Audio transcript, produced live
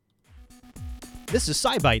This is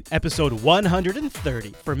SciByte, episode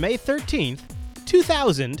 130 for May 13th,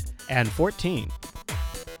 2014.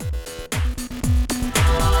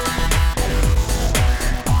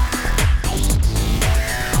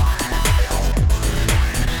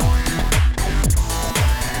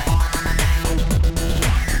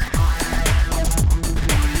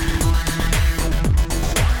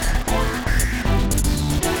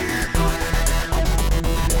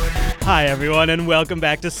 Hi, everyone, and welcome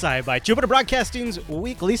back to SciByte, Jupiter Broadcasting's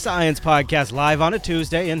weekly science podcast, live on a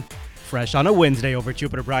Tuesday and fresh on a Wednesday over at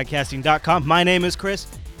jupiterbroadcasting.com. My name is Chris,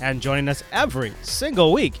 and joining us every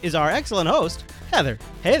single week is our excellent host, Heather.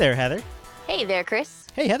 Hey there, Heather. Hey there, Chris.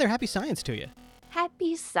 Hey, Heather, happy science to you.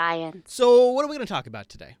 Happy science. So, what are we going to talk about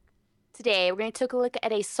today? Today, we're going to take a look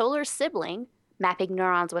at a solar sibling, mapping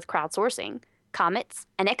neurons with crowdsourcing, comets,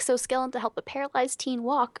 an exoskeleton to help a paralyzed teen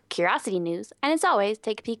walk, curiosity news, and as always,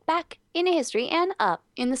 take a peek back into history and up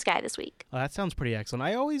in the sky this week. Well, that sounds pretty excellent.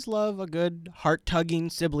 I always love a good heart-tugging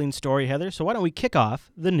sibling story, Heather, so why don't we kick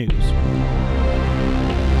off the news?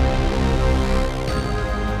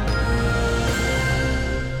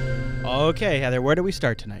 Okay, Heather, where do we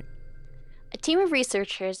start tonight? A team of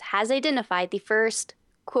researchers has identified the first,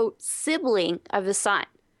 quote, sibling of the sun,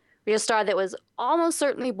 which is a star that was almost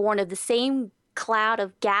certainly born of the same cloud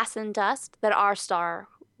of gas and dust that our star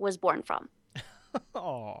was born from.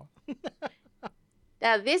 Oh.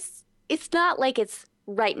 Now, it's not like it's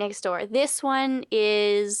right next door. This one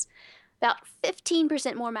is about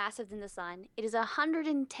 15% more massive than the sun. It is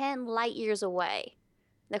 110 light years away,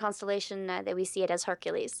 the constellation that we see it as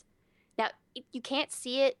Hercules. Now, you can't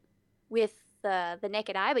see it with the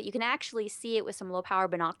naked eye, but you can actually see it with some low-power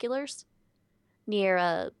binoculars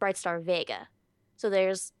near bright star Vega. So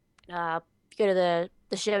there's, if you go to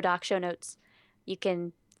the show notes, you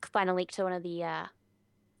can find a link to one of the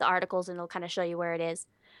articles, and it'll kind of show you where it is.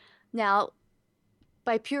 Now,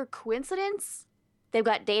 by pure coincidence, they've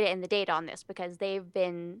got data in the data on this because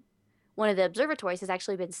one of the observatories has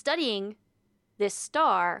actually been studying this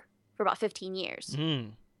star for about 15 years.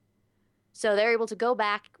 Mm. So they're able to go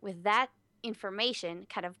back with that information,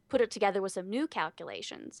 kind of put it together with some new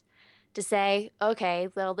calculations to say, okay,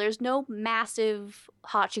 well, there's no massive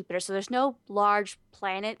hot Jupiter, so there's no large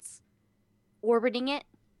planets orbiting it.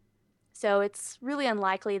 So it's really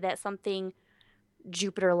unlikely that something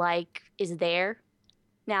Jupiter-like is there.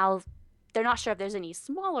 Now, they're not sure if there's any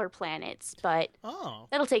smaller planets, but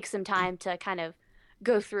that'll take some time to kind of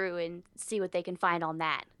go through and see what they can find on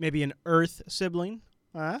that. Maybe an Earth sibling?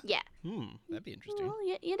 Huh? Yeah. That'd be interesting. Well,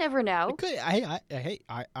 you never know. It could.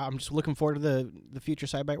 I'm just looking forward to the future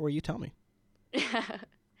SciByte where you tell me.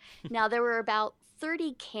 Now, there were about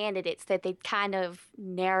 30 candidates that they kind of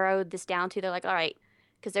narrowed this down to. They're like, all right,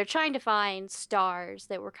 because they're trying to find stars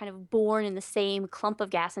that were kind of born in the same clump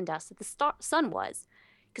of gas and dust that the sun was,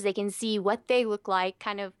 because they can see what they look like,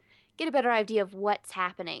 kind of get a better idea of what's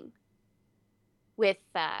happening with,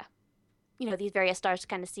 these various stars to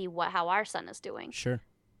kind of see how our sun is doing. Sure.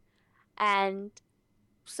 And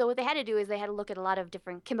so what they had to do is they had to look at a lot of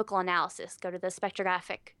different chemical analysis, go to the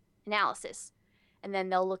spectrographic analysis, and then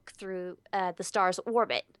they'll look through the star's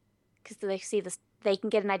orbit, because they can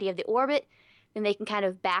get an idea of the orbit. Then they can kind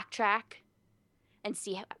of backtrack and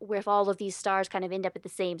see if all of these stars kind of end up at the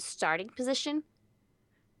same starting position,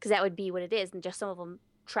 because that would be what it is. And just some of them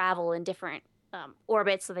travel in different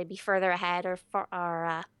orbits, so they'd be further ahead or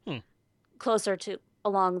closer to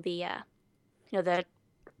along the the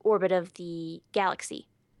orbit of the galaxy.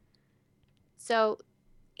 So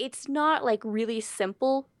it's not like really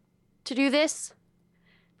simple to do this,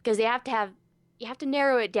 because you have to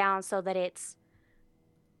narrow it down so that it's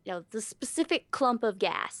the specific clump of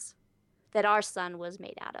gas that our sun was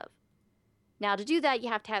made out of. Now, to do that, you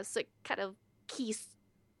have to have some kind of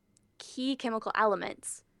key chemical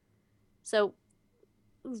elements. So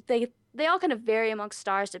they all kind of vary amongst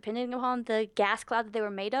stars depending upon the gas cloud that they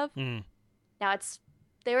were made of. Mm. Now,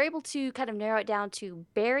 they were able to kind of narrow it down to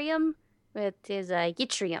barium with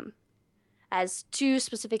yttrium as two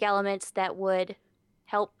specific elements that would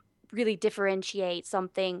help really differentiate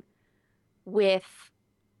something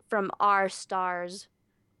from our star's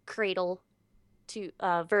cradle to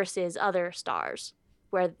versus other stars,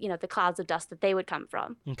 where the clouds of dust that they would come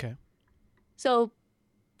from. Okay. So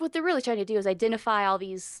what they're really trying to do is identify all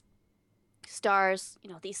these stars,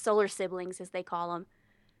 these solar siblings as they call them.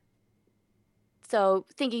 So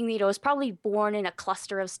thinking, it's probably born in a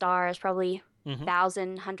cluster of stars, probably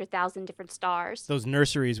 1,000, 100,000 different stars. Those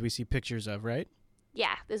nurseries we see pictures of, right?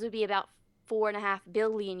 Yeah, this would be about 4.5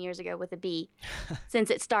 billion years ago with a B, since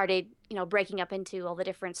it started, breaking up into all the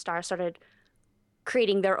different stars, started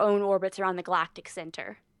creating their own orbits around the galactic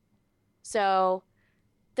center. So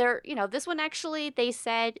this one actually, they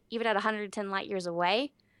said, even at 110 light years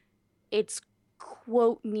away, it's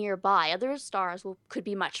quote nearby. Other stars could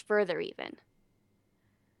be much further even.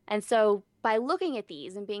 And so by looking at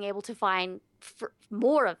these and being able to find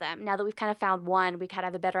more of them, now that we've kind of found one, we kind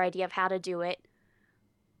of have a better idea of how to do it,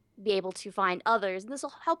 be able to find others. And this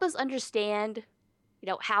will help us understand,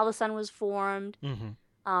 how the sun was formed,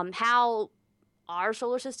 how our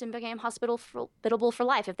solar system became hospitable for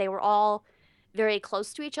life. If they were all very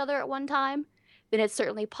close to each other at one time, then it's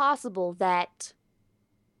certainly possible that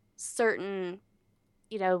certain,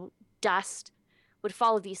 dust would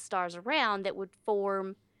follow these stars around that would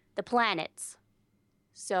form the planets.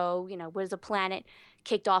 So, was a planet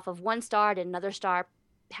kicked off of one star, did another star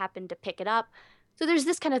happen to pick it up? So there's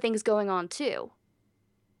this kind of things going on too.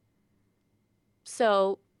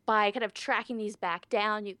 So by kind of tracking these back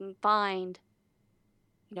down, you can find,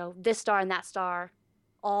 this star and that star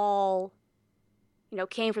all,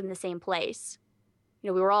 came from the same place.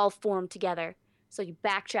 We were all formed together. So you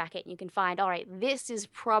backtrack it and you can find, all right, this is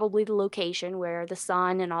probably the location where the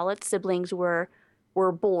sun and all its siblings were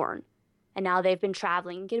born. And now they've been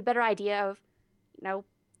traveling. Get a better idea of,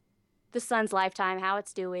 the sun's lifetime, how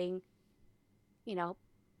it's doing.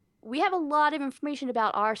 We have a lot of information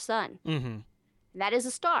about our sun. And that is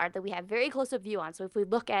a star that we have very close a view on. So if we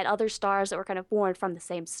look at other stars that were kind of born from the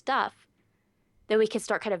same stuff, then we can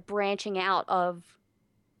start kind of branching out of,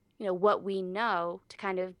 what we know to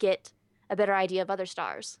kind of get a better idea of other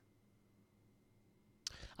stars.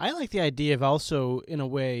 I like the idea of also, in a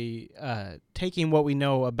way, taking what we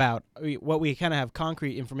know about, what we kind of have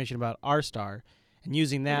concrete information about our star, and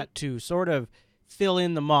using that to sort of fill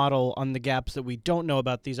in the model on the gaps that we don't know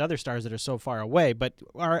about these other stars that are so far away, but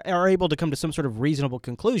are able to come to some sort of reasonable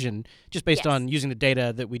conclusion just based on using the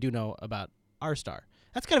data that we do know about our star.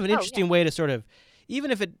 That's kind of an interesting way to sort of,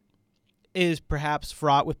 even if it is perhaps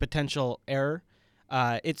fraught with potential error,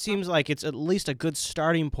 it seems like it's at least a good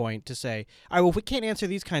starting point to say, all right, well, if we can't answer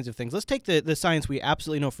these kinds of things, let's take the science we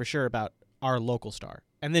absolutely know for sure about our local star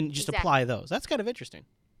and then just apply those. That's kind of interesting.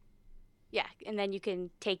 Yeah, and then you can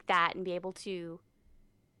take that and be able to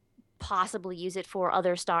possibly use it for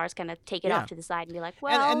other stars, kind of take it off to the side and be like,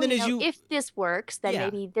 well, and then if this works, then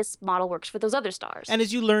maybe this model works for those other stars. And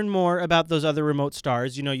as you learn more about those other remote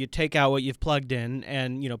stars, you take out what you've plugged in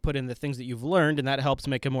and, put in the things that you've learned, and that helps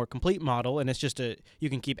make a more complete model, and it's just you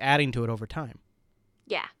can keep adding to it over time.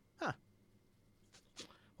 Yeah. Huh.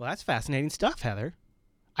 Well, that's fascinating stuff, Heather.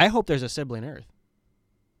 I hope there's a sibling Earth.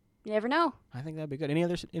 You never know. I think that'd be good. Any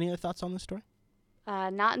other thoughts on this story?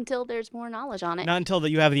 Not until there's more knowledge on it. Not until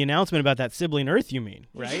that you have the announcement about that sibling Earth, you mean,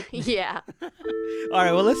 right? Yeah. All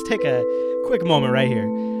right, well, let's take a quick moment right here.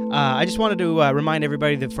 I just wanted to remind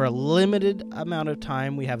everybody that for a limited amount of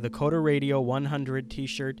time, we have the Coder Radio 100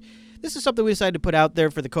 t-shirt. This is something we decided to put out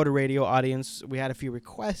there for the Coder Radio audience. We had a few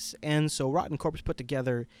requests, and so Rotten Corpse put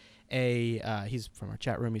together he's from our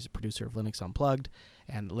chat room. He's a producer of Linux Unplugged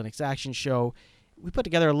and Linux Action Show. We put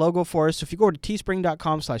together a logo for us. So if you go to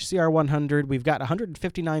teespring.com/CR100, we've got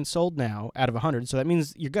 159 sold now out of 100. So that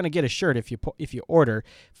means you're going to get a shirt if you order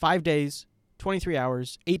 5 days, 23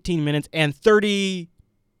 hours, 18 minutes, and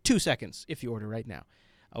 32 seconds if you order right now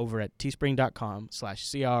over at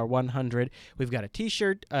teespring.com/CR100. We've got a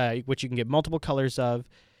t-shirt, which you can get multiple colors of.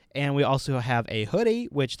 And we also have a hoodie,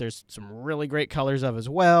 which there's some really great colors of as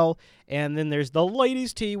well. And then there's the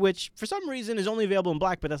ladies' tee, which for some reason is only available in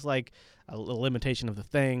black, but that's like a limitation of the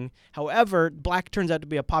thing. However, black turns out to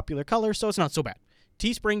be a popular color, so it's not so bad.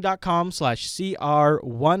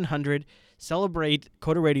 teespring.com/CR100. Celebrate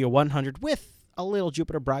Coder Radio 100 with a little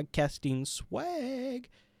Jupiter Broadcasting swag.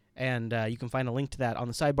 And you can find a link to that on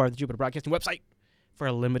the sidebar of the Jupiter Broadcasting website for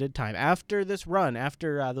a limited time. After this run,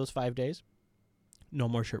 after those 5 days, no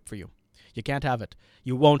more shirt for you. You can't have it.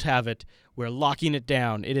 You won't have it. We're locking it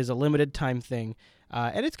down. It is a limited time thing.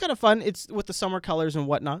 And it's kind of fun. It's with the summer colors and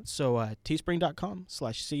whatnot. So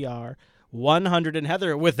teespring.com/CR100. And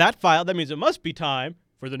Heather, with that file, that means it must be time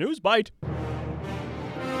for the News Bite.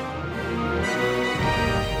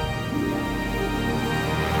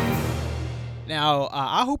 Now,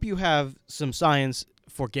 I hope you have some science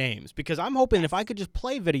for games, because I'm hoping if I could just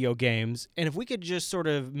play video games, and if we could just sort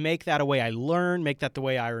of make that a way I learn, make that the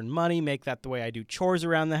way I earn money, make that the way I do chores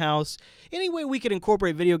around the house, any way we could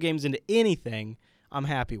incorporate video games into anything, I'm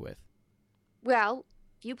happy with. Well,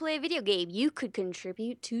 if you play a video game, you could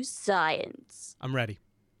contribute to science. I'm ready.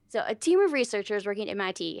 So a team of researchers working at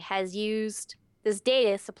MIT has used this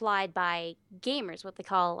data supplied by gamers, what they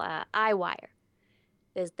call iWire.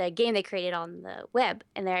 There's the game they created on the web,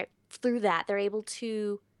 and through that, they're able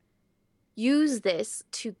to use this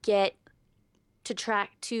to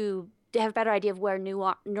have a better idea of where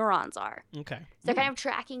neurons are. Okay. So they're kind of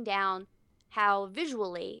tracking down how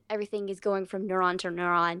visually everything is going from neuron to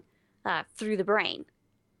neuron through the brain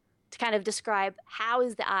to kind of describe how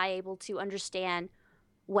is the eye able to understand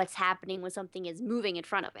what's happening when something is moving in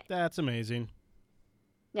front of it. That's amazing.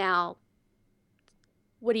 Now,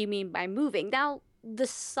 what do you mean by moving? Now, the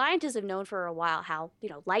scientists have known for a while how,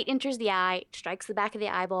 light enters the eye, strikes the back of the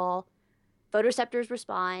eyeball, photoreceptors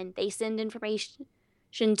respond, they send information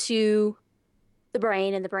to the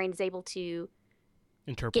brain, and the brain is able to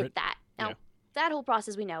Interpret. get that. Now, Yeah. that whole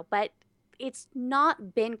process we know, but it's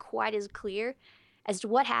not been quite as clear as to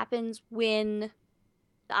what happens when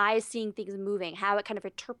the eye is seeing things moving, how it kind of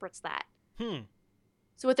interprets that.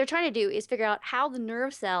 So what they're trying to do is figure out how the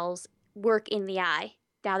nerve cells work in the eye.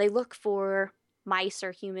 Now, they look for mice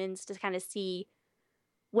or humans to kind of see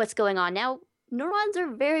what's going on. Now, neurons are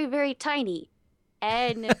very, very tiny.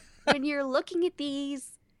 And when you're looking at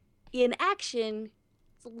these in action,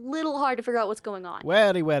 it's a little hard to figure out what's going on.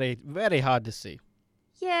 Very, very, very hard to see.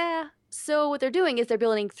 Yeah. So what they're doing is they're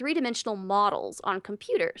building three-dimensional models on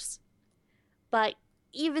computers. But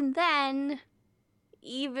even then,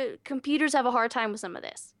 even computers have a hard time with some of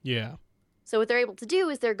this. Yeah. So what they're able to do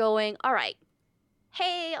is they're going, all right,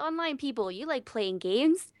 hey, online people, you like playing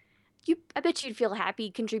games? I bet you'd feel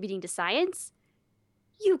happy contributing to science.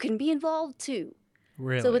 You can be involved too.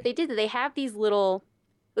 Really? So what they did, they have these little,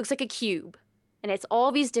 looks like a cube, and it's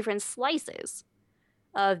all these different slices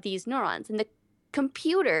of these neurons. And the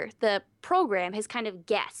computer, the program, has kind of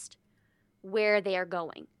guessed where they are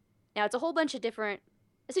going. Now, it's a whole bunch of different,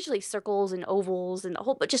 essentially circles and ovals and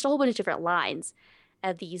just a whole bunch of different lines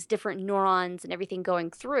of these different neurons and everything going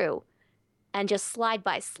through. And just slide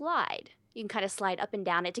by slide, you can kind of slide up and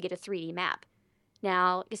down it to get a 3D map.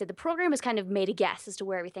 Now, like I said, the program has kind of made a guess as to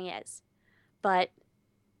where everything is. But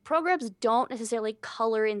programs don't necessarily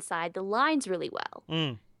color inside the lines really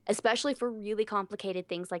well, especially for really complicated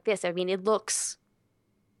things like this. I mean, it looks,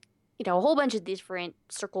 a whole bunch of different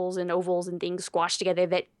circles and ovals and things squashed together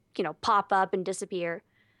that, pop up and disappear.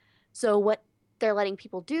 So what they're letting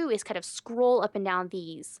people do is kind of scroll up and down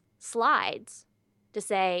these slides to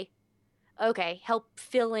say, okay, help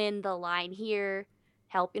fill in the line here,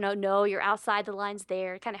 help, no, you're outside the lines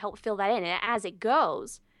there, kind of help fill that in. And as it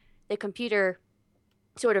goes, the computer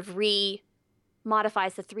sort of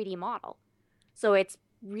modifies the 3D model. So it's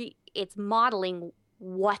modeling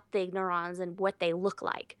what the neurons and what they look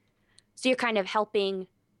like. So you're kind of helping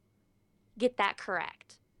get that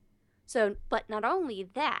correct. So, but not only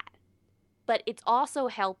that, but it's also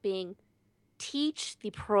helping teach the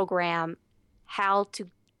program how to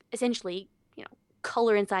essentially,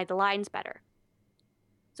 color inside the lines better.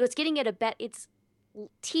 So it's getting it it's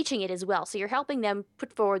teaching it as well. So you're helping them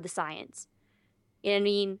put forward the science. I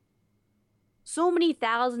mean, so many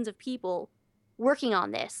thousands of people working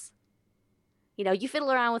on this. You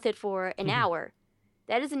fiddle around with it for an hour.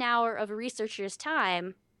 That is an hour of a researcher's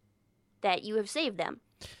time that you have saved them.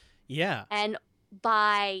 Yeah. And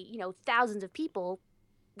by, thousands of people,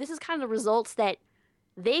 this is kind of results that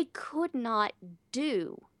they could not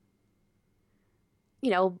do,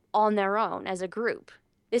 on their own as a group.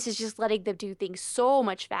 This is just letting them do things so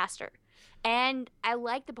much faster. And I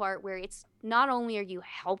like the part where it's not only are you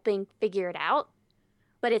helping figure it out,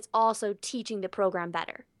 but it's also teaching the program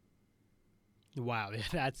better. Wow,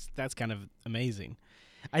 that's kind of amazing.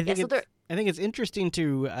 I think it's interesting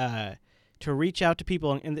to reach out to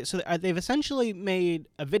people, and so they've essentially made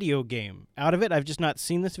a video game out of it. I've just not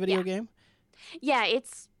seen this video game. Yeah,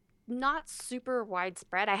 it's not super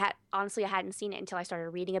widespread. I hadn't seen it until I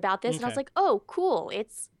started reading about this, and I was like, oh, cool.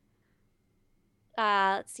 It's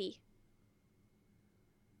let's see.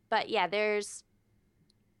 But yeah, there's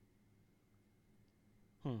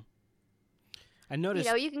I noticed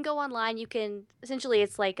you can go online, you can essentially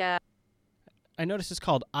it's like a I noticed it's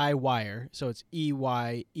called iWire, so it's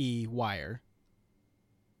EYE wire.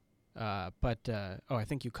 But I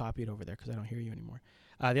think you copied over there because I don't hear you anymore.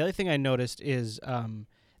 The other thing I noticed is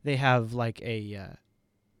they have like an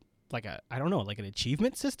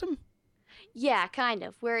achievement system. Yeah, kind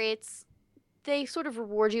of, where they sort of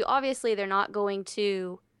reward you. Obviously, they're not going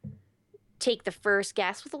to take the first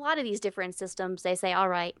guess. With a lot of these different systems, they say, all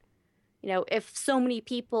right, if so many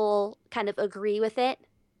people kind of agree with it,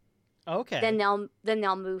 okay, then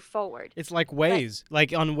they'll move forward. It's like Waze.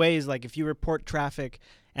 Like on Waze, like if you report traffic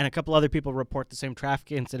and a couple other people report the same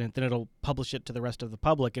traffic incident, then it'll publish it to the rest of the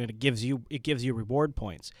public, and it gives you reward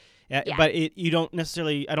points. Yeah. But you don't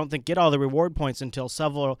necessarily, I don't think, get all the reward points until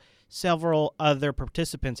several other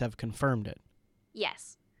participants have confirmed it.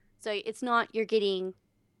 Yes. So it's not you're getting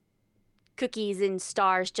cookies and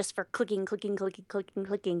stars just for clicking.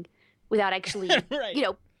 without actually, Right.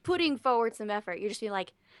 putting forward some effort. You're just being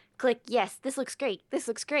like, click, yes, this looks great. This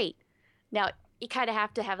looks great. Now, you kind of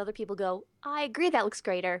have to have other people go, I agree that looks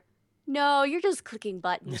greater. No, you're just clicking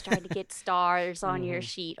buttons trying to get stars on your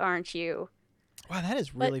sheet, aren't you? Wow, that is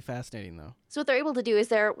But really fascinating, though. so what they're able to do is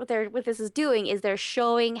what this is doing is they're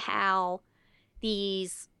showing how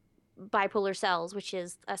these bipolar cells, which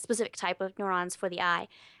is a specific type of neurons for the eye,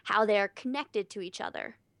 how they're connected to each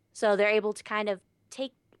other. So they're able to kind of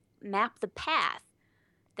map the path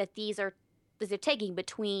that they're taking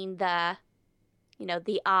between the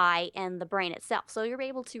eye and the brain itself. So you're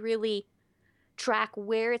able to really track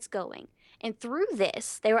where it's going. And through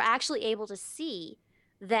this, they were actually able to see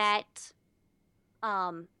that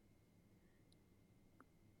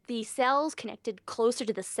the cells connected closer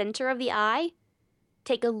to the center of the eye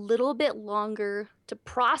take a little bit longer to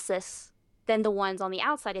process than the ones on the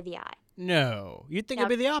outside of the eye. No, you'd think Now,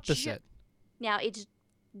 it'd be the opposite. Now, it's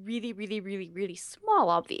really, really, really, really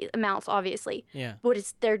small amounts, obviously. Yeah. But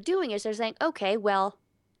what they're doing is they're saying, okay, well,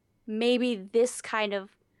 maybe this kind of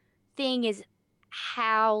thing is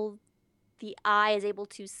how the eye is able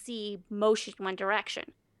to see motion in one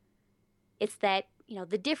direction. It's that,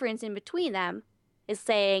 the difference in between them is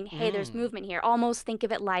saying, hey, there's movement here. Almost think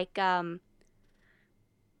of it like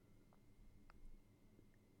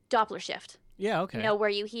Doppler shift. Yeah, okay. Where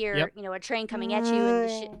you hear, a train coming at you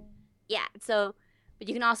and yeah. So, but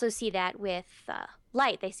you can also see that with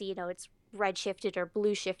light. They see, it's red shifted or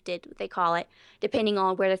blue shifted, they call it, depending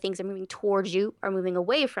on whether things are moving towards you or moving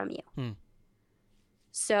away from you.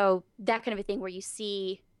 So that kind of a thing where you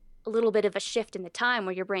see a little bit of a shift in the time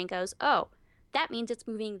where your brain goes, oh, that means it's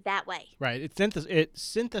moving that way. Right. It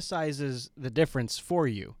synthesizes the difference for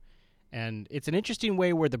you. And it's an interesting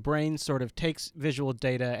way where the brain sort of takes visual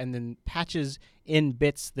data and then patches in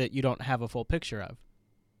bits that you don't have a full picture of.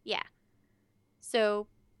 Yeah. So,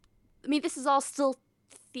 this is all still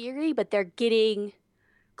theory, but they're getting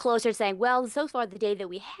closer to saying, well, so far the data that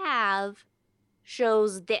we have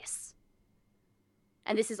shows this.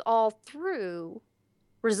 And this is all through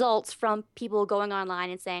results from people going online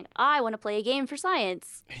and saying, I want to play a game for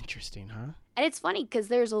science. Interesting, huh? And it's funny because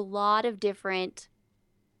there's a lot of different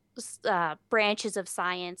branches of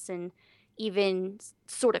science and even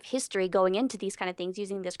sort of history going into these kind of things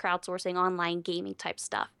using this crowdsourcing online gaming type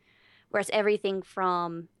stuff. Whereas everything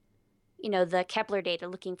from, the Kepler data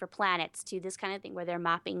looking for planets to this kind of thing where they're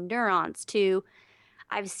mapping neurons to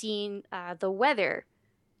I've seen the weather,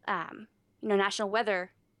 national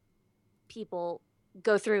weather people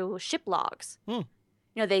go through ship logs.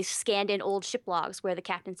 They scanned in old ship logs where the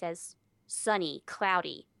captain says sunny,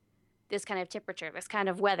 cloudy, this kind of temperature, this kind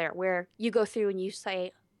of weather, where you go through and you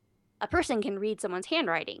say, a person can read someone's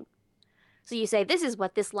handwriting. So you say, this is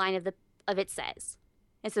what this line of it says.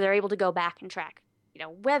 And so they're able to go back and track,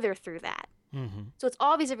 weather through that. So it's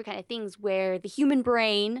all these different kind of things where the human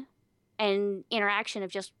brain and interaction of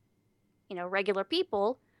just, regular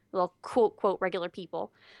people, well, quote, quote, regular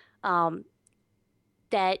people,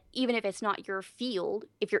 that even if it's not your field,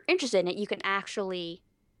 if you're interested in it, you can actually,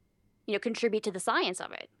 contribute to the science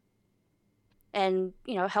of it. And,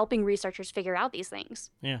 helping researchers figure out these things.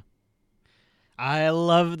 Yeah. I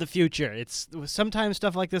love the future. It's sometimes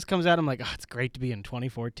stuff like this comes out, I'm like, oh, it's great to be in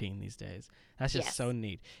 2014 these days. That's just so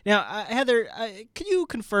neat. Now, Heather, can you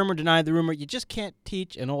confirm or deny the rumor you just can't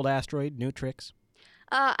teach an old asteroid new tricks?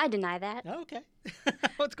 I deny that. Oh, okay.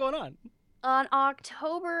 What's going on? On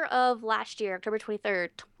October of last year, October 23rd,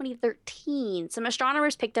 2013, some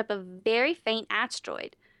astronomers picked up a very faint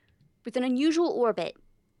asteroid with an unusual orbit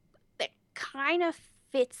that kind of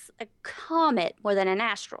fits a comet more than an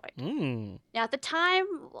asteroid. Now, at the time,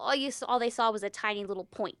 all they saw was a tiny little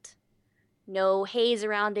point. No haze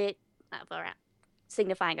around it,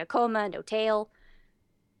 signifying a coma, no tail.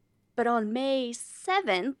 But on May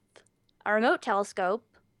 7th, a remote telescope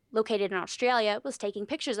located in Australia was taking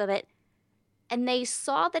pictures of it, and they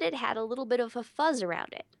saw that it had a little bit of a fuzz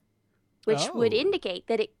around it, which would indicate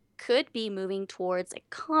that it could be moving towards a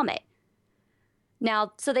comet.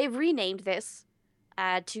 Now, so they've renamed this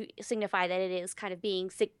to signify that it is kind of being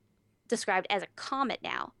described as a comet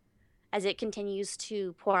now, as it continues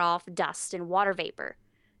to pour off dust and water vapor.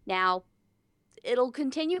 Now, it'll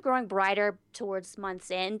continue growing brighter towards month's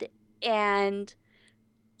end, and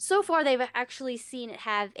so far they've actually seen it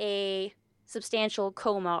have a substantial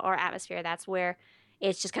coma or atmosphere. That's where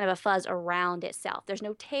it's just kind of a fuzz around itself. There's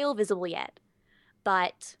no tail visible yet,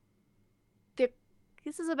 but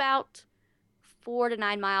this is about 4 to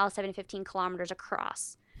 9 miles, 7 to 15 kilometers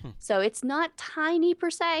across. So it's not tiny per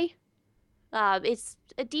se. It's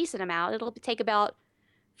a decent amount. It'll take about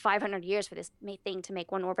 500 years for this thing to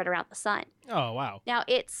make one orbit around the sun. Oh, wow. Now,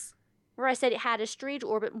 it's where I said it had a strange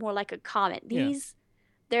orbit more like a comet. Yeah.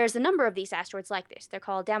 There's a number of these asteroids like this. They're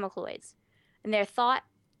called Damocloids. And they're thought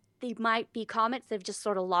they might be comets. They've just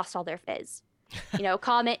sort of lost all their fizz.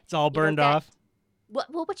 Comet. It's all burned off.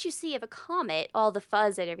 What you see of a comet, all the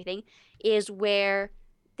fuzz and everything, is where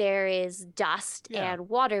there is dust and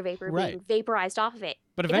water vapor being vaporized off of it.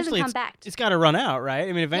 But eventually it's got to run out, right?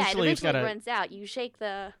 I mean, eventually it's got to... it runs out. You shake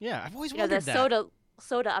the... Yeah, I've always wondered the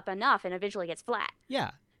soda up enough and eventually gets flat.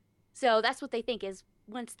 Yeah. So that's what they think is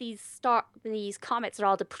once these comets are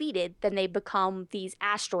all depleted, then they become these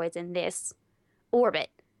asteroids in this orbit.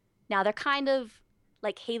 Now, they're kind of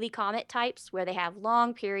like Halley Comet types where they have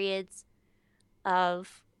long periods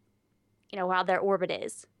of, how their orbit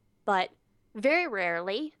is. But very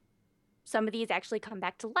rarely, some of these actually come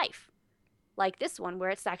back to life. Like this one where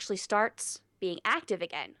it actually starts being active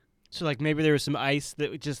again. So, like, maybe there was some ice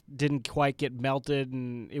that just didn't quite get melted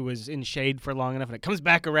and it was in shade for long enough and it comes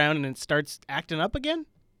back around and it starts acting up again?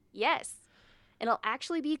 Yes. It'll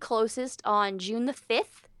actually be closest on June the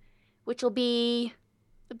 5th, which will be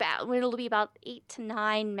about 8 to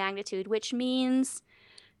 9 magnitude, which means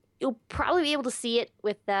you'll probably be able to see it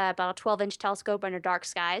with about a 12-inch telescope under dark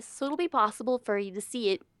skies. So it'll be possible for you to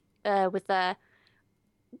see it with a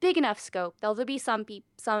big enough scope. There'll be some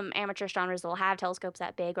amateur astronomers that will have telescopes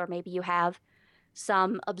that big, or maybe you have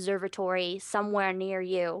some observatory somewhere near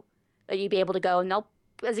you that you'd be able to go, and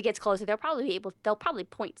as it gets closer, they'll probably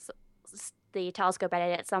point the telescope at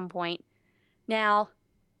it at some point. Now,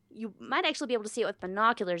 you might actually be able to see it with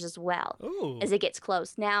binoculars as well. Ooh. As it gets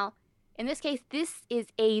close. Now, in this case, this is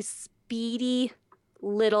a speedy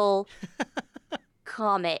little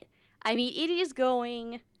comet. I mean, it is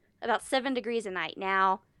going about 7 degrees a night.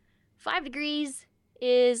 Now, 5 degrees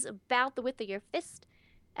is about the width of your fist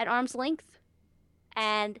at arm's length.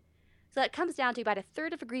 And so that comes down to about 1/3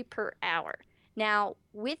 of a degree per hour. Now,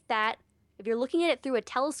 with that, if you're looking at it through a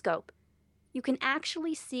telescope, you can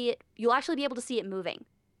actually see it. You'll actually be able to see it moving.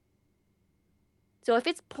 So if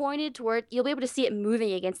it's pointed toward, you'll be able to see it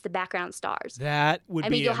moving against the background stars. That would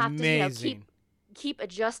be you'll amazing. have to, keep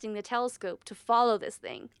adjusting the telescope to follow this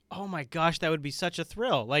thing. Oh my gosh, that would be such a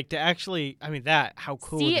thrill. Like to actually, how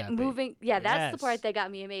cool see would it that moving. be? Yeah, that's the part that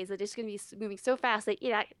got me amazed. That it's going to be moving so fast that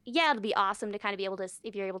it'll be awesome to kind of be able to,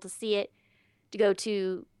 if you're able to see it, to go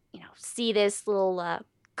to see this little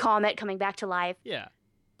comet coming back to life. Yeah.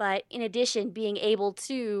 But in addition, being able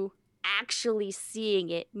to actually seeing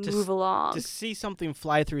it move along. To see something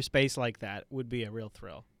fly through space like that would be a real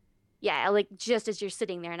thrill. Yeah, like just as you're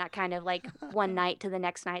sitting there, not kind of like one night to the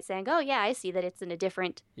next night saying, oh, yeah, I see that it's in a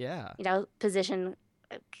different position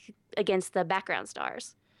against the background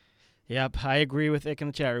stars. Yep, I agree with Ick in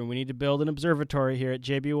the chat room. We need to build an observatory here at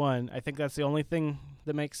JB1. I think that's the only thing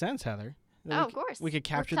that makes sense, Heather. Of course. We could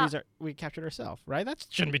capture we capture it ourselves, right? That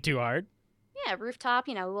shouldn't be too hard. Yeah, rooftop,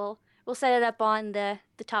 we'll set it up on the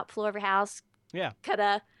top floor of your house. Yeah. Cut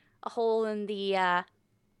a hole in the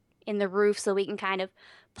roof so we can kind of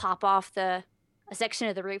pop off a section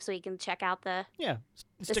of the roof so you can check out the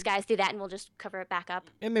skies through that, and we'll just cover it back up.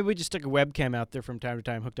 And maybe we just stick a webcam out there from time to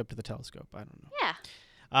time hooked up to the telescope. I don't know. Yeah.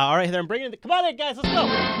 All right, Heather, I'm bringing it. Come on in, guys. Let's go.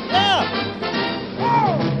 Yeah.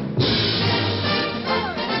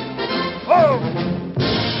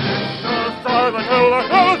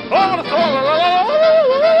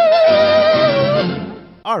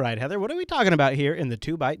 All right, Heather, what are we talking about here in the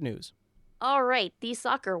 2Byte News? All right, the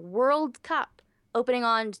Soccer World Cup, opening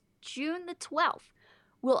on June the 12th,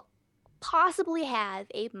 will possibly have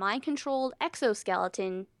a mind-controlled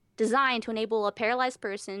exoskeleton designed to enable a paralyzed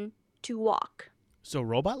person to walk. So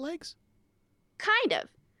robot legs? Kind of.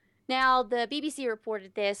 Now, the BBC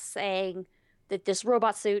reported this, saying that this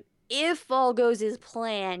robot suit, if all goes as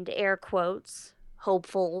planned, air quotes,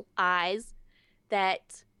 hopeful eyes,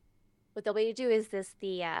 that what they'll be able to do is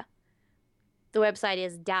the website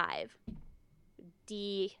is Dive.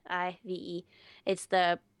 D-I-V-E. What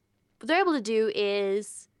they're able to do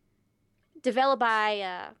is developed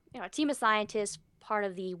by a team of scientists, part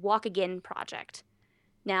of the Walk Again project.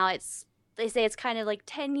 Now, they say it's kind of like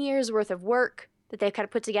 10 years worth of work that they've kind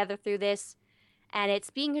of put together through this, and it's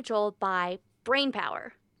being controlled by brain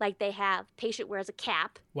power. Like they have patient wears a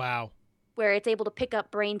cap. Wow. Where it's able to pick up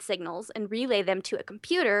brain signals and relay them to a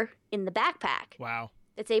computer in the backpack. Wow.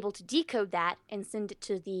 That's able to decode that and send it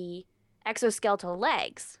to the exoskeletal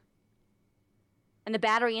legs. And the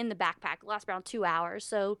battery in the backpack lasts around 2 hours,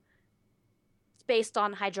 so it's based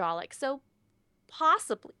on hydraulics. So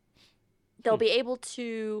possibly they'll be able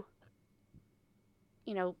to,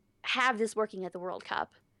 have this working at the World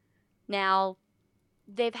Cup. Now,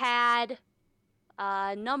 they've had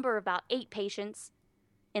a number, about 8 patients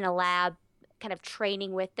in a lab kind of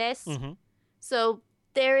training with this. Mm-hmm. So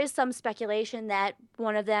there is some speculation that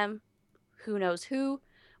one of them, who knows who,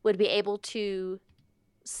 would be able to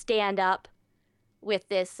stand up with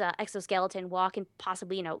this exoskeleton, walk, and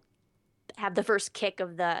possibly, have the first kick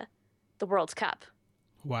of the World's Cup.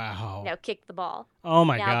 Wow. Kick the ball. Oh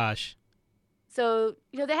my Now, gosh. So,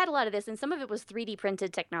 they had a lot of this, and some of it was 3D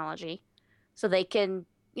printed technology. So they can,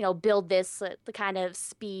 build this at the kind of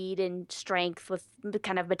speed and strength with the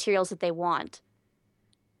kind of materials that they want.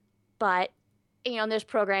 But, and there's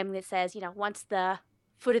programming that says, once the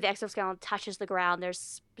foot of the exoskeleton touches the ground,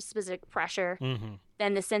 there's specific pressure. Mm-hmm.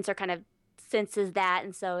 Then the sensor kind of senses that,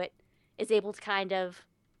 and so it is able to kind of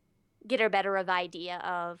get a better of idea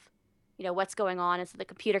of, what's going on. And so the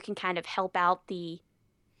computer can kind of help out the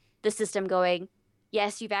system going,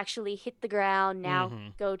 yes, you've actually hit the ground. Now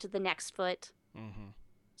go to the next foot. Mm-hmm.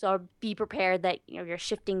 So be prepared that, you're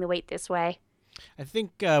shifting the weight this way. I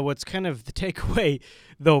think what's kind of the takeaway,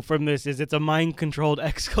 though, from this is it's a mind-controlled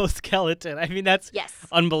exoskeleton. I mean, that's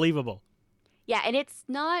unbelievable. Yeah, and it's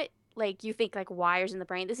not like you think like wires in the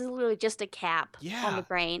brain. This is literally just a cap on the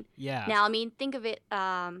brain. Yeah. Now, I mean, think of it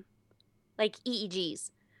like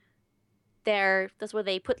EEGs. That's where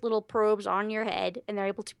they put little probes on your head, and they're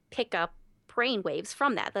able to pick up brain waves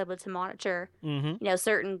from that. They're able to monitor,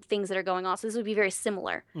 certain things that are going on. So this would be very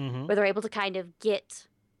similar, where they're able to kind of get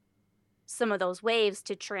some of those waves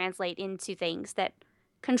to translate into things that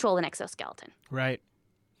control an exoskeleton. Right.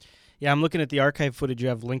 Yeah, I'm looking at the archive footage you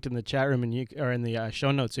have linked in the chat room or in the show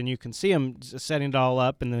notes, and you can see them setting it all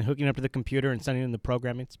up and then hooking up to the computer and sending in the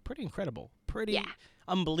program. It's pretty incredible. Pretty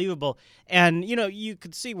unbelievable. And, you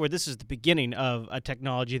could see where this is the beginning of a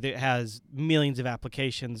technology that has millions of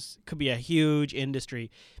applications. Could be a huge industry.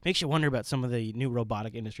 Makes you wonder about some of the new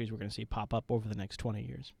robotic industries we're going to see pop up over the next 20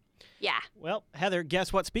 years. Yeah. Well, Heather,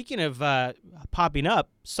 guess what? Speaking of popping up,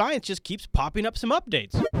 science just keeps popping up some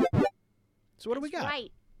updates. So what do we got?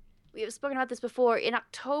 Right. We have spoken about this before. In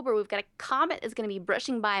October, we've got a comet that's going to be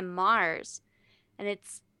brushing by Mars. And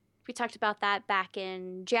we talked about that back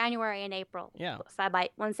in January and April. Yeah.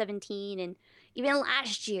 SciByte 117, and even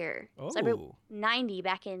last year. SciByte 90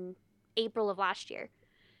 back in April of last year.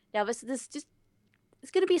 Now, this is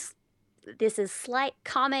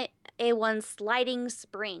Comet A1 sliding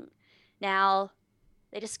spring. Now,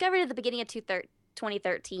 they discovered it at the beginning of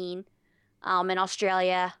 2013 in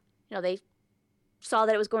Australia. They saw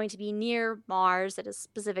that it was going to be near Mars at a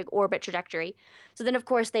specific orbit trajectory. So then, of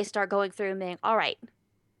course, they start going through and being, all right,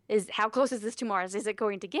 how close is this to Mars? Is it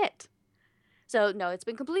going to get? So, no, it's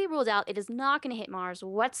been completely ruled out. It is not going to hit Mars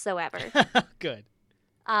whatsoever. Good.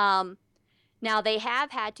 Now, they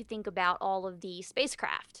have had to think about all of the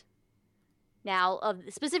spacecraft. Now,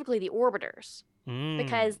 specifically the orbiters.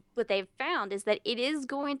 Because what they've found is that it is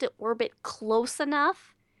going to orbit close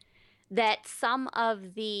enough that some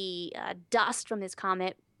of the dust from this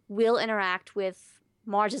comet will interact with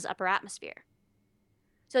Mars's upper atmosphere.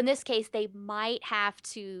 So in this case, they might have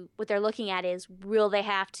to, what they're looking at is, will they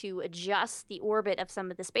have to adjust the orbit of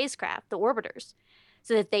some of the spacecraft, the orbiters,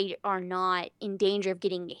 so that they are not in danger of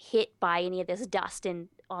getting hit by any of this dust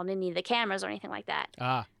on any of the cameras or anything like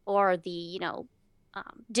that. Or the,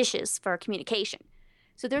 dishes for communication.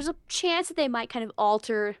 So there's a chance that they might kind of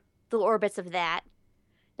alter the orbits of that.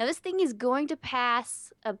 Now, this thing is going to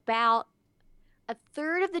pass about a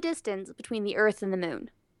third of the distance between the Earth and the Moon.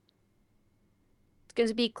 It's going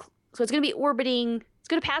to be orbiting. It's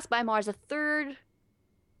going to pass by Mars a third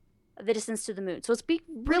of the distance to the Moon. So it's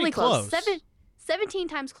really close. 17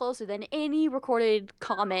 times closer than any recorded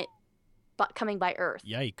comet coming by Earth.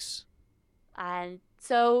 Yikes! And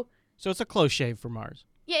so it's a close shave for Mars.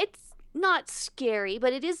 Yeah, it's not scary,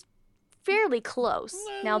 but it is fairly close.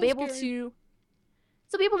 Now, be able to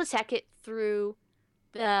tech it through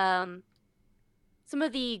some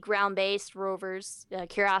of the ground-based rovers,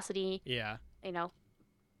 Curiosity. Yeah.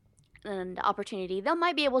 And Opportunity. They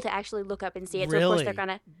might be able to actually look up and see it. Really? So of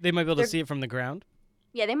course they might be able to see it from the ground?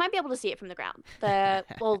 Yeah, they might be able to see it from the ground.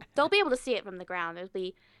 They'll be able to see it from the ground.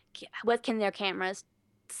 What can their cameras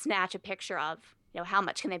snatch a picture of? How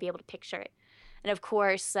much can they be able to picture it? And of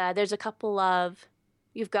course, there's a couple of,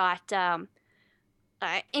 you've got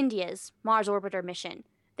India's Mars Orbiter mission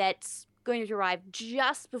that's going to arrive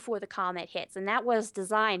just before the comet hits. And that was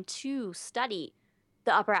designed to study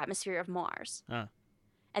the upper atmosphere of Mars.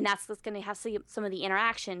 And that's what's going to have some of the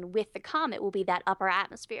interaction with the comet will be that upper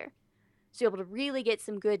atmosphere. So you're able to really get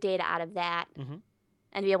some good data out of that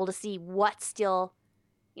and be able to see what's still,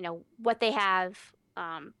 what they have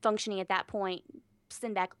functioning at that point,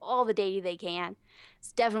 send back all the data they can.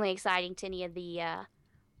 It's definitely exciting to any of the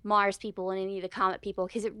Mars people and any of the Comet people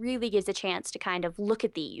because it really gives a chance to kind of look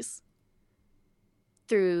at these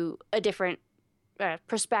through a different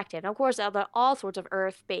perspective. And of course, all sorts of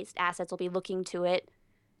Earth-based assets will be looking to it,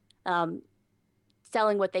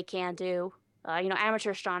 selling what they can do.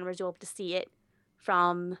 Amateur astronomers will be able to see it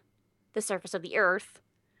from the surface of the Earth,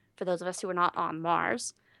 for those of us who are not on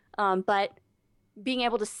Mars. But being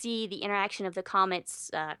able to see the interaction of the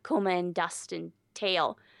comet's coma and dust and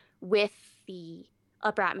tail with the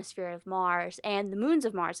upper atmosphere of Mars and the moons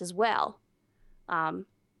of Mars as well.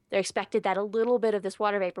 They're expected that a little bit of this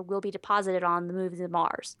water vapor will be deposited on the moons of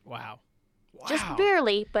Mars. Wow. Just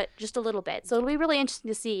barely, but just a little bit. So it'll be really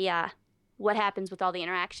interesting to see what happens with all the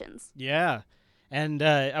interactions. Yeah. And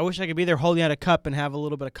I wish I could be there holding out a cup and have a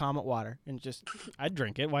little bit of comet water and I'd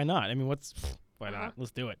drink it. Why not? I mean, why not?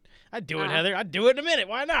 Let's do it. I'd do it, Heather. I'd do it in a minute.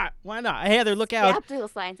 Why not? Hey, Heather, look out. Skeptical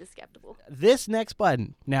science is skeptical. This next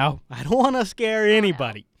button. Now, I don't want to scare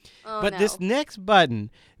anybody, but this next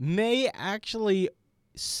button may actually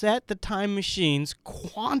set the time machine's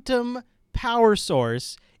quantum power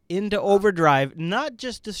source into overdrive, not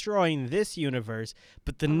just destroying this universe,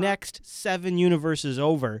 but the next 7 universes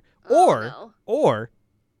over. Or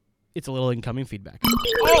it's a little incoming feedback.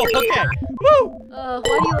 Oh, okay. Woo! Why do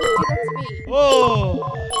you always do that to me?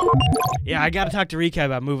 Oh. Yeah, I got to talk to Rika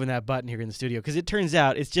about moving that button here in the studio, because it turns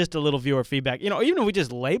out it's just a little viewer feedback. Even if we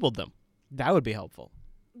just labeled them, that would be helpful.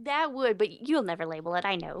 That would, but you'll never label it.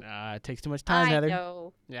 I know. It takes too much time, Heather. I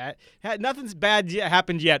know. Yeah, nothing's bad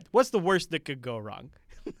happened yet. What's the worst that could go wrong?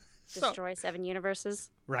 Destroy 7 universes.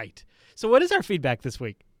 Right. So what is our feedback this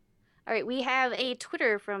week? All right, we have a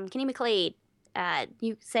Twitter from Kenny McClade.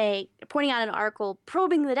 You say, pointing out an article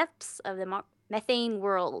probing the depths of the methane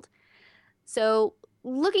world. So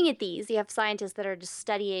looking at these, you have scientists that are just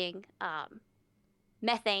studying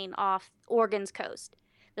methane off Oregon's coast.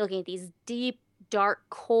 They're looking at these deep, dark,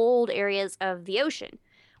 cold areas of the ocean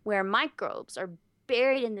where microbes are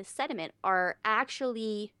buried in the sediment are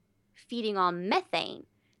actually feeding on methane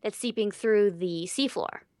that's seeping through the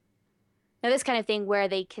seafloor. Now, this kind of thing where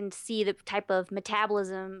they can see the type of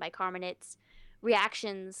metabolism, bicarbonates,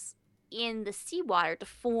 reactions in the seawater to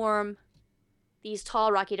form these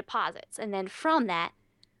tall, rocky deposits. And then from that,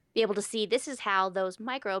 be able to see this is how those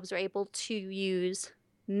microbes are able to use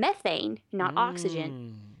methane, not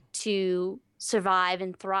oxygen, to survive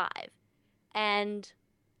and thrive. And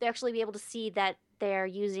they actually be able to see that they're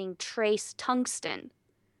using trace tungsten,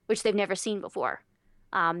 which they've never seen before,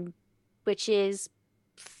 which is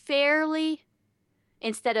fairly,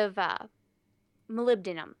 instead of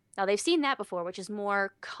molybdenum. Now, they've seen that before, which is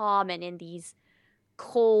more common in these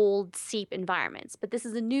cold seep environments. But this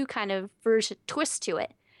is a new kind of twist to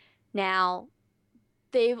it. Now,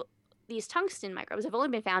 these tungsten microbes have only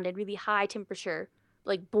been found in really high temperature,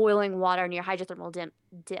 like boiling water near hydrothermal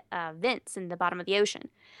vents in the bottom of the ocean.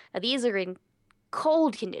 Now, these are in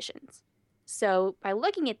cold conditions. So by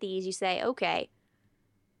looking at these, you say, okay,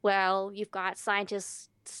 well, you've got scientists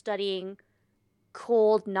studying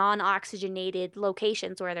cold, non-oxygenated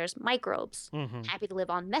locations where there's microbes happy to live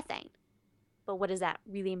on methane. But what does that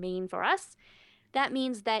really mean for us? That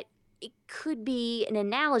means that it could be an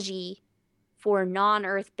analogy for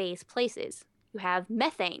non-Earth-based places. You have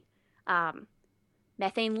methane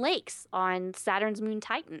lakes on Saturn's moon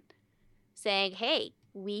Titan, saying, hey,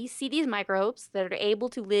 we see these microbes that are able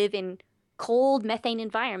to live in cold methane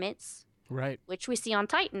environments, right, which we see on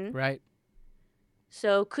Titan. Right.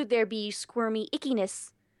 So could there be squirmy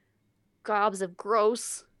ickiness, gobs of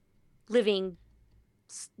gross living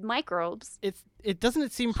microbes? It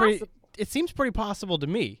seems pretty possible to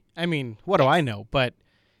me. I mean, what do I know? But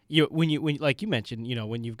when like you mentioned,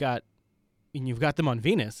 when you've got them on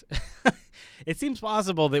Venus, it seems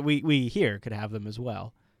possible that we here could have them as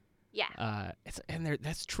well. Yeah.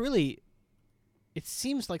 It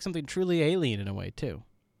seems like something truly alien in a way too.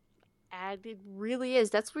 And it really is.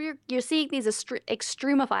 That's where you're seeing these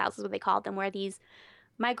extremophiles, is what they call them, where these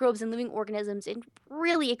microbes and living organisms in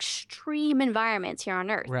really extreme environments here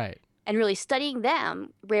on Earth. Right. And really studying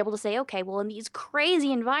them, we're able to say, okay, well, in these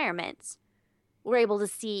crazy environments, we're able to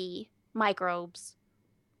see microbes.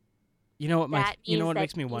 You know what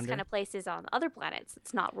makes me wonder? These kind of places on other planets,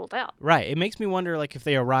 it's not ruled out. Right. It makes me wonder, like, if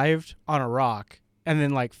they arrived on a rock and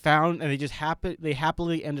then found, and they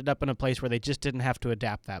happily ended up in a place where they just didn't have to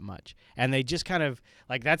adapt that much, and they just kind of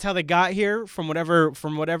that's how they got here from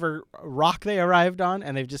whatever rock they arrived on,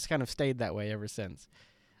 and they've just kind of stayed that way ever since.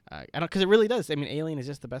 Because it really does. I mean, alien is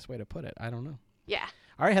just the best way to put it. I don't know. Yeah.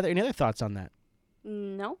 All right, Heather. Any other thoughts on that?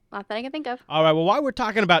 No, not that I can think of. All right. Well, while we're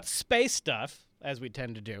talking about space stuff, as we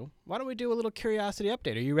tend to do, why don't we do a little curiosity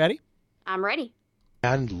update? Are you ready? I'm ready.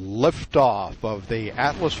 And liftoff of the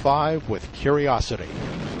Atlas V with Curiosity.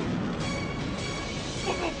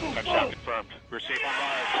 Touchdown confirmed. confirmed. We're safe on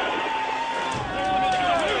Mars.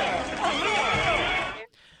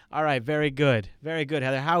 All right, very good. Very good,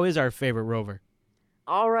 Heather. How is our favorite rover?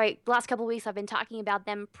 All right, the last couple of weeks I've been talking about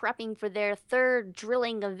them prepping for their third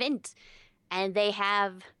drilling event, and they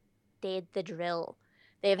did the drill.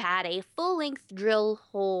 They've had a full-length drill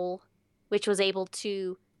hole, which was able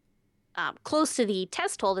to, close to the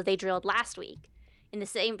test hole that they drilled last week, in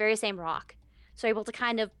the very same rock. So able to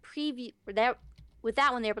kind of preview that. With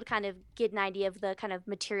that one, they're able to kind of get an idea of the kind of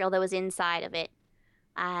material that was inside of it,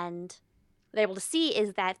 and what they're able to see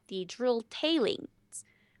is that the drill tailings.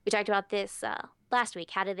 We talked about this last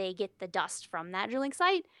week. How do they get the dust from that drilling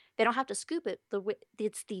site? They don't have to scoop it.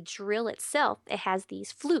 It's the drill itself. It has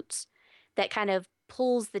these flutes that kind of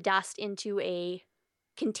pulls the dust into a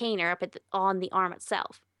container up on the arm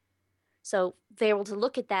itself. So they're able to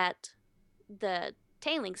look at the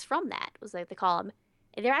tailings from that, was like they call them,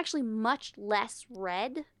 and they're actually much less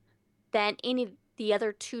red than any of the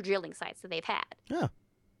other two drilling sites that they've had. Yeah.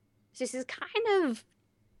 So this is kind of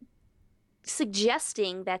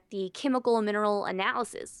suggesting that the chemical and mineral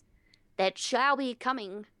analysis that shall be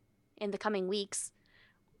coming in the coming weeks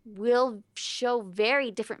will show very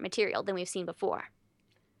different material than we've seen before.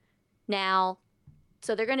 Now,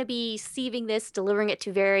 so they're going to be sieving this, delivering it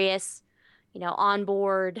to various,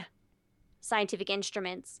 onboard scientific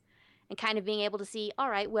instruments, and kind of being able to see, all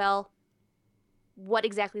right, well, what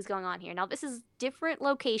exactly is going on here? Now, this is different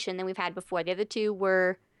location than we've had before. The other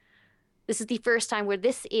two this is the first time where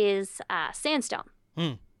this is sandstone.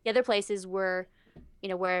 The other places were,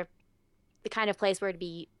 where the kind of place where it'd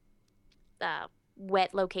be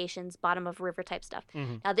wet locations, bottom of river type stuff.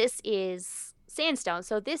 Mm-hmm. Now, this is sandstone.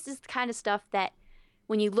 So this is the kind of stuff that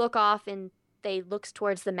when you look off and they looks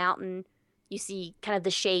towards the mountain, you see kind of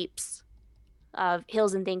the shapes of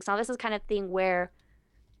hills and things. Now, this is kind of thing where,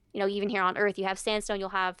 even here on Earth, you have sandstone, you'll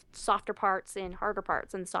have softer parts and harder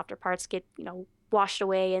parts, and the softer parts get, washed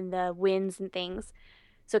away in the winds and things.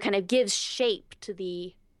 So it kind of gives shape to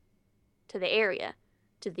the area,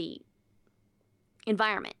 to the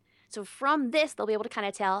environment. So from this, they'll be able to kind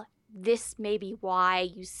of tell this may be why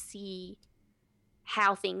you see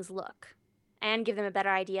how things look, and give them a better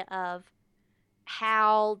idea of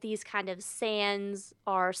how these kind of sands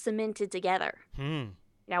are cemented together.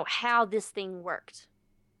 How this thing worked.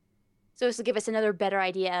 So this will give us another better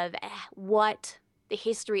idea of what the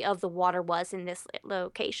history of the water was in this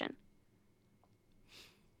location.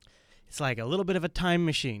 It's like a little bit of a time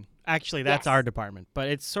machine. Actually, that's our department, but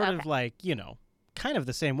it's sort of like, kind of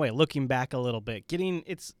the same way, looking back a little bit.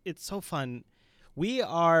 It's so fun. We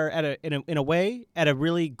are in a way at a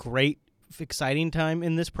really great, exciting time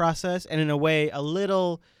in this process, and in a way a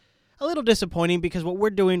little disappointing, because what we're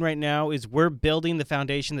doing right now is we're building the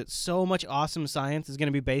foundation that so much awesome science is going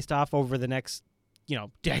to be based off over the next,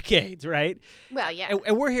 decades, right? Well, yeah.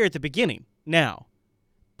 And we're here at the beginning now,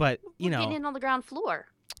 but we're getting in on the ground floor.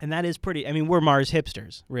 And that is pretty. I mean, we're Mars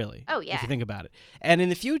hipsters, really. Oh, yeah. If you think about it. And in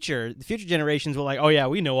the future generations will oh yeah,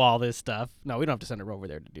 we know all this stuff. No, we don't have to send a rover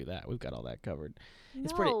there to do that. We've got all that covered.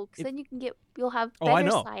 No, because then you'll have better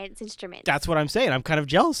science instruments. That's what I'm saying. I'm kind of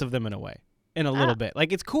jealous of them in a way, in a little bit.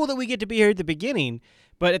 Like, it's cool that we get to be here at the beginning,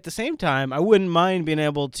 but at the same time, I wouldn't mind being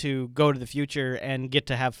able to go to the future and get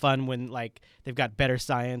to have fun when, they've got better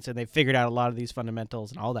science and they've figured out a lot of these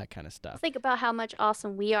fundamentals and all that kind of stuff. Think about how much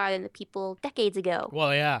awesome we are than the people decades ago.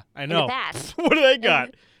 Well, yeah, I know. In the past. What do they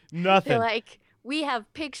got? Nothing. They're like, we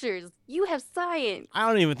have pictures. You have science. I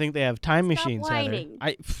don't even think they have time machines, Heather. whining.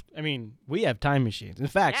 I mean, we have time machines. In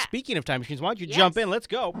fact, speaking of time machines, why don't you jump in? Let's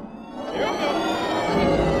go. Here we go.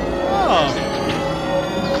 Oh.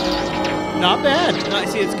 Not bad. No,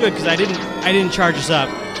 see, it's good because I didn't charge us up.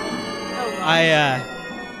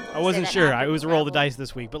 I wasn't sure. I was a roll the dice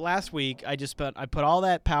this week, but last week I put all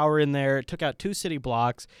that power in there. It took out 2 city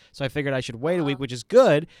blocks, so I figured I should wait a week, which is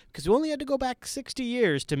good because we only had to go back 60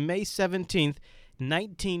 years to May 17th,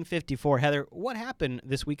 1954. Heather, what happened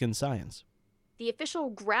this week in science? The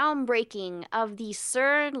official groundbreaking of the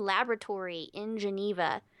CERN laboratory in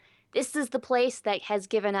Geneva. This is the place that has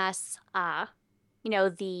given us,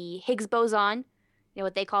 the Higgs boson,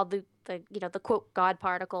 what they call the quote God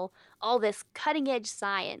particle, all this cutting edge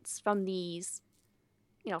science from these,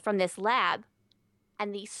 from this lab.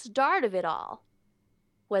 And the start of it all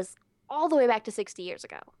was all the way back to 60 years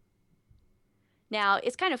ago. Now,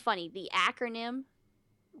 it's kind of funny. The acronym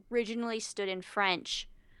originally stood in French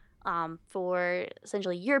for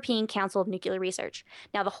essentially European Council of Nuclear Research.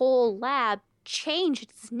 Now, the whole lab changed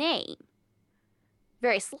its name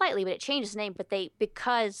very slightly, but it changed its name. But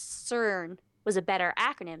because CERN was a better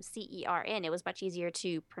acronym, CERN, it was much easier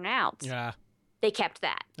to pronounce. Yeah. They kept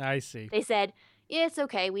that. I see. They said, yeah, it's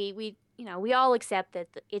okay. We we all accept that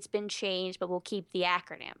it's been changed, but we'll keep the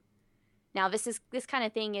acronym. Now, this kind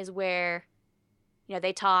of thing is where,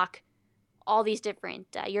 they talk, all these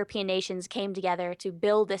different European nations came together to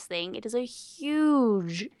build this thing. It is a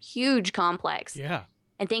huge, huge complex. Yeah.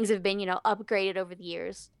 And things have been, upgraded over the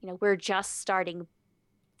years. We're just starting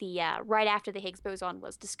right after the Higgs boson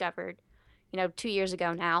was discovered, 2 years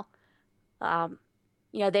ago now.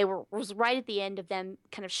 Was right at the end of them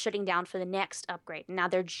kind of shutting down for the next upgrade. And now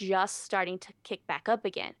they're just starting to kick back up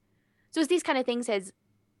again. So it's these kind of things it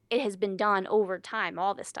has been done over time,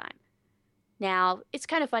 all this time. Now, it's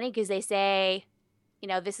kind of funny because they say,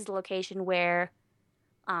 this is the location where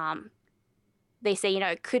they say,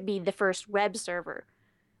 it could be the first web server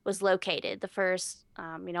was located, the first,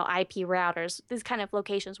 IP routers, these kind of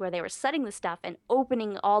locations where they were setting the stuff and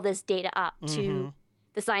opening all this data up to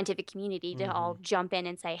the scientific community to all jump in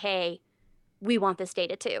and say, hey, we want this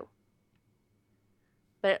data too.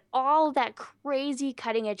 But all of that crazy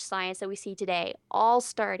cutting edge science that we see today all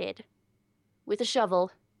started with a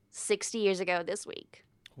shovel 60 years ago this week.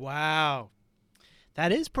 Wow.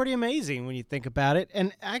 That is pretty amazing when you think about it.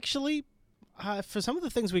 And actually, for some of the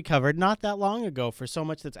things we covered not that long ago, for so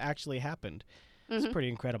much that's actually happened, it's pretty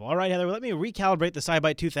incredible. All right, Heather, let me recalibrate the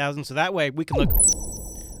SciByte 2000 so that way we can look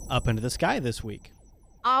up into the sky this week.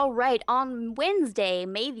 All right, on Wednesday,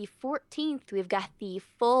 May the 14th, we've got the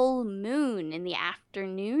full moon in the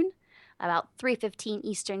afternoon, about 3:15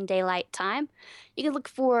 Eastern Daylight Time. You can look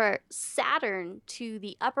for Saturn to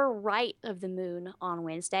the upper right of the moon on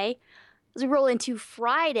Wednesday. As we roll into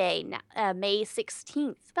Friday, May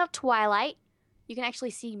 16th, about twilight, you can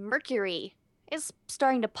actually see Mercury is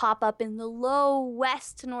starting to pop up in the low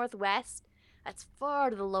west to northwest. That's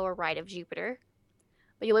far to the lower right of Jupiter.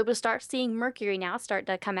 But you'll be able to start seeing Mercury now start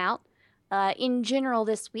to come out. In general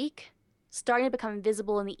this week, starting to become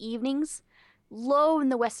visible in the evenings, low in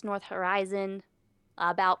the west-north horizon,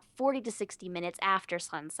 about 40 to 60 minutes after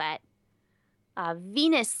sunset.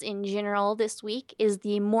 Venus in general this week is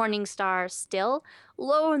the morning star still,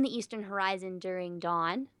 low in the eastern horizon during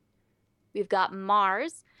dawn. We've got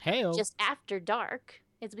Mars just after dark.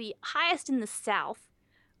 It's the highest in the south,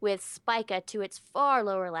 with Spica to its far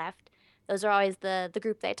lower left. Those are always the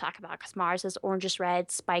group they talk about because Mars is orangish red,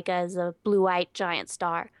 Spica is a blue-white giant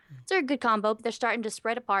star. So they're a good combo, but they're starting to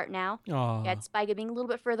spread apart now. Aww. You got Spica being a little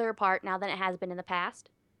bit further apart now than it has been in the past.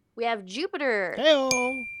 We have Jupiter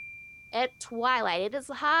at twilight. It is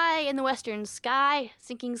high in the western sky,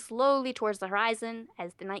 sinking slowly towards the horizon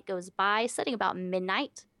as the night goes by, setting about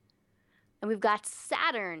midnight. And we've got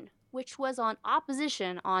Saturn, which was on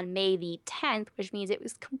opposition on May the 10th, which means it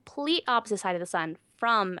was complete opposite side of the sun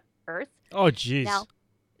from Earth. Oh, jeez. Now,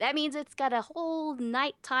 that means it's got a whole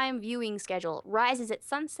nighttime viewing schedule. It rises at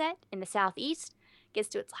sunset in the southeast, gets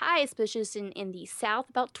to its highest position in the south,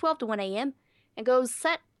 about 12 to 1 a.m., and goes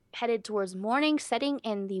headed towards morning setting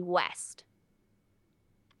in the west.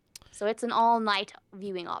 So it's an all-night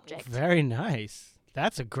viewing object. Very nice.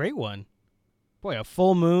 That's a great one. Boy, a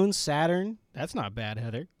full moon, Saturn. That's not bad,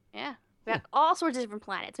 Heather. Yeah. We've got all sorts of different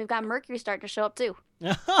planets. We've got Mercury starting to show up, too.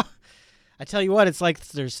 I tell you what, it's like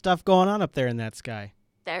there's stuff going on up there in that sky.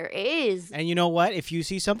 There is. And you know what? If you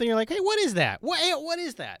see something, you're like, hey, what is that? What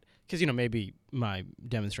is that? Because, maybe my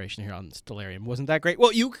demonstration here on Stellarium wasn't that great.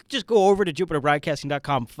 Well, you just go over to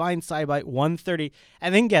jupiterbroadcasting.com, find SciByte 130,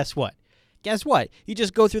 and then guess what? You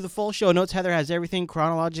just go through the full show notes. Heather has everything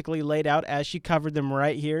chronologically laid out as she covered them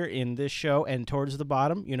right here in this show, and towards the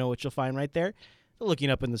bottom, you know what you'll find right there? The Looking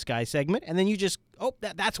Up in the Sky segment, and then you just,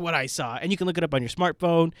 that's what I saw. And you can look it up on your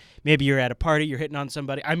smartphone. Maybe you're at a party, you're hitting on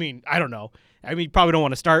somebody. I mean, I don't know. You probably don't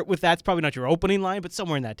want to start with that. It's probably not your opening line, but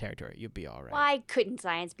somewhere in that territory, you'll be all right. Why couldn't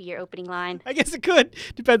science be your opening line? I guess it could.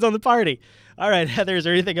 Depends on the party. All right, Heather, is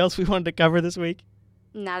there anything else we wanted to cover this week?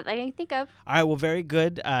 Not that I can think of. All right, well, very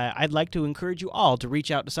good. I'd like to encourage you all to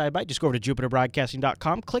reach out to SciByte. Just go over to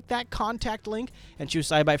jupiterbroadcasting.com, click that contact link, and choose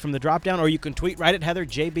SciByte from the drop-down, or you can tweet right at Heather,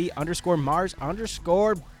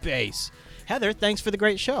 JB_Mars_base. Heather, thanks for the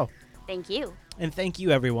great show. Thank you. And thank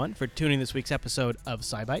you, everyone, for tuning this week's episode of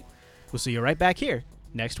SciByte. We'll see you right back here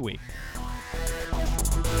next week.